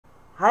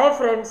Hi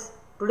friends,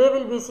 today we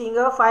will be seeing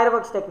a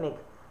fireworks technique.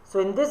 So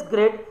in this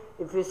grid,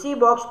 if you see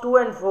box 2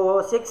 and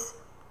 4, 6,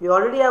 you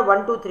already have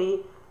 1, 2, 3.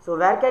 So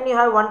where can you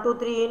have 1, 2,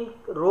 3 in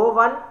row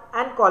 1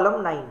 and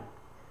column 9?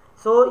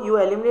 So you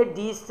eliminate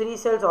these 3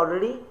 cells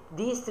already,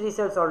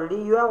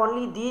 you have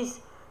only these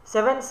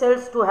 7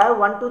 cells to have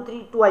 1, 2,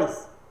 3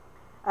 twice.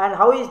 And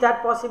how is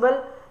that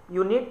possible?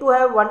 You need to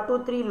have 1,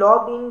 2, 3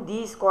 logged in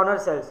these corner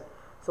cells.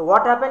 So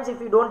what happens if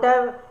you don't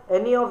have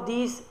any of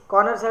these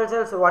corner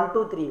cells 1,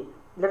 2, 3?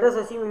 Let us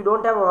assume you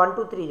don't have a 1,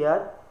 2, 3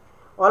 here.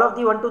 All of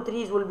the 1, 2,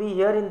 3s will be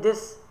here in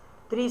this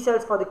 3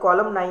 cells for the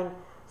column 9.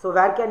 So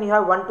where can you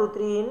have 1, 2,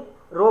 3 in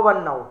row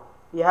 1 now?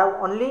 You have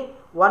only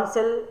one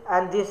cell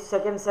and this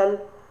second cell.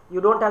 You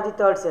don't have the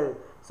third cell.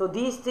 So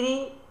these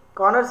 3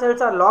 corner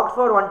cells are locked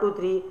for 1, 2,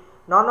 3.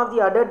 None of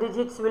the other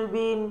digits will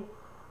be in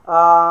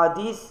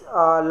these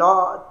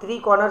 3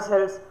 corner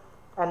cells,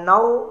 and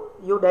now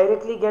you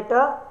directly get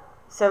a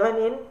 7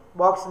 in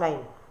box 9.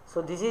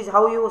 So this is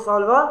how you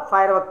solve a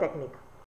firework technique.